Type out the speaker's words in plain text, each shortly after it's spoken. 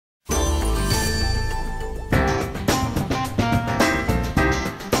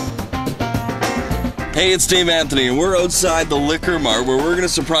Hey, it's Dave Anthony, and we're outside the Liquor Mart where we're going to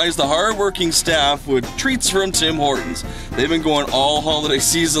surprise the hard-working staff with treats from Tim Hortons. They've been going all holiday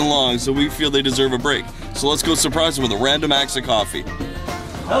season long, so we feel they deserve a break. So let's go surprise them with a random axe of coffee.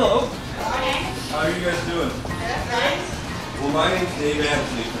 Hello. How are you guys doing? Well, my name's Dave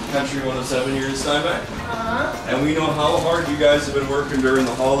Anthony from Country 107 here in Steinbach. And we know how hard you guys have been working during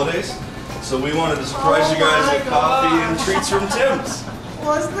the holidays. So we wanted to surprise you guys with coffee and treats from Tim's.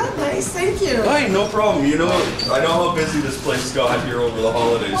 Well, isn't that nice? Thank you. Hey, no problem. You know, I know how busy this place got here over the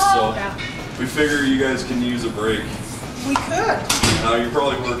holidays, so we figure you guys can use a break. We could. You're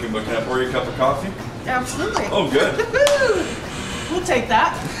probably working, but can I pour you a cup of coffee? Absolutely. Oh, good. We'll take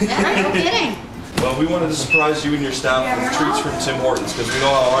that. Yeah, no kidding. Well, we wanted to surprise you and your staff with treats from Tim Hortons because we know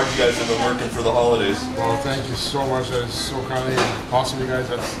how hard you guys have been working for the holidays. Well, thank you so much. That is so kindly and awesome, you guys.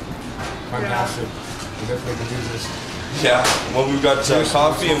 That's fantastic. We definitely can use this. Yeah, well, we've got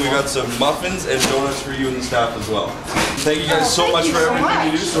coffee and we've got some muffins and donuts for you and the staff as well. Thank you guys so much for everything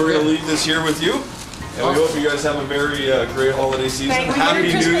you do. So we're going to leave this here with you. And we hope you guys have a very great holiday season. Happy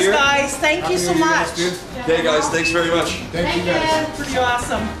New Year. Guys. Thank you so much. Okay, guys, thanks very much. Thank you guys. Pretty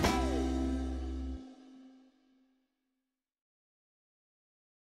awesome.